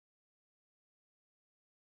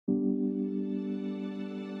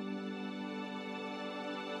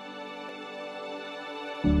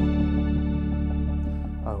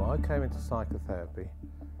I came into psychotherapy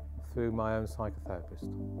through my own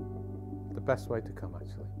psychotherapist. The best way to come,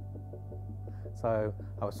 actually. So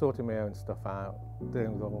I was sorting my own stuff out,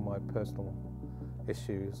 dealing with all my personal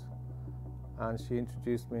issues, and she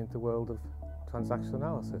introduced me into the world of transactional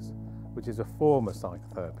analysis, which is a form of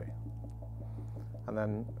psychotherapy. And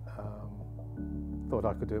then thought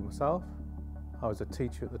I could do it myself. I was a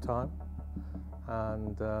teacher at the time,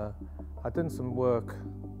 and I'd done some work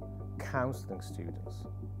counselling students,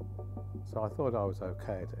 so I thought I was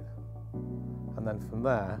okay at it. And then from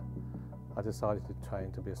there, I decided to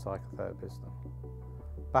train to be a psychotherapist.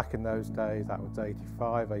 Back in those days, that was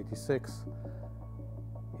 85, 86,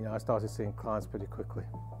 I started seeing clients pretty quickly.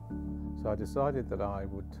 So I decided that I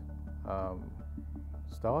would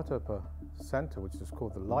start up a centre which is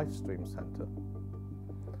called the Lifestream Centre,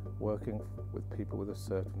 working with people with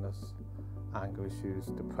assertiveness, anger issues,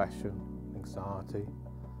 depression, anxiety.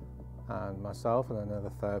 And myself and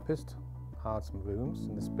another therapist hired some rooms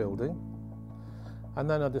in this building. And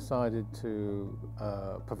then I decided to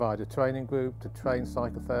provide a training group to train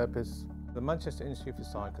psychotherapists. The Manchester Institute of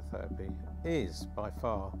Psychotherapy is by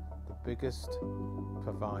far the biggest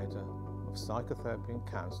provider of psychotherapy and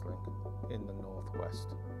counselling in the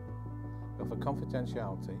Northwest. We offer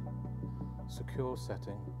confidentiality, secure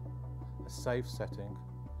setting, a safe setting,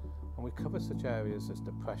 and we cover such areas as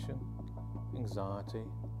depression, anxiety,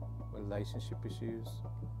 relationship issues,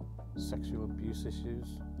 sexual abuse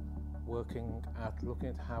issues, looking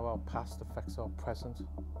at how our past affects our present,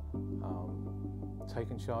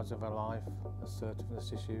 taking charge of our life,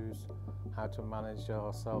 assertiveness issues, how to manage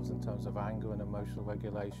ourselves in terms of anger and emotional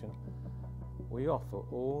regulation. We offer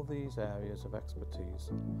all these areas of expertise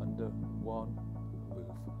under one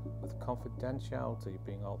roof, with confidentiality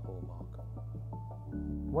being our hallmark.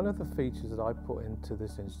 One of the features that I put into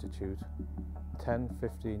this institute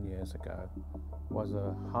 10-15 years ago was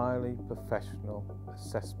a highly professional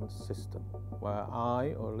assessment system where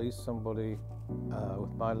I, or at least somebody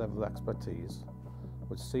with my level of expertise,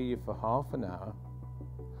 would see you for half an hour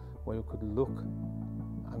where you could look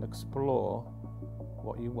and explore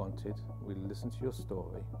what you wanted. We'd listen to your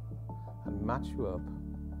story and match you up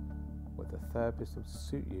with a therapist that would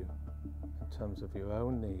suit you in terms of your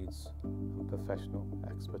own needs and professional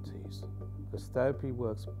expertise. Because therapy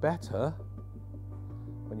works better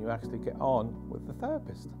when you actually get on with the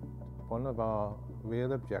therapist. One of our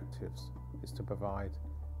real objectives is to provide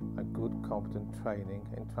a good, competent training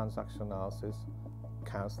in transactional analysis,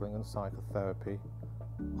 counselling and psychotherapy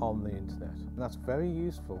on the internet. And that's very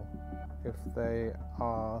useful if they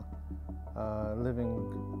are living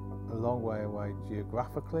a long way away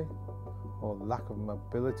geographically, or lack of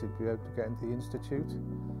mobility to be able to get into the institute,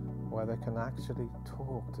 where they can actually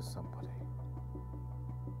talk to somebody.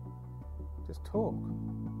 Just talk.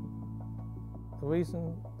 The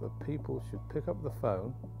reason that people should pick up the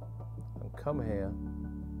phone and come here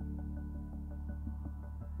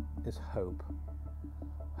is hope.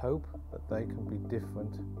 Hope that they can be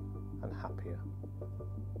different and happier.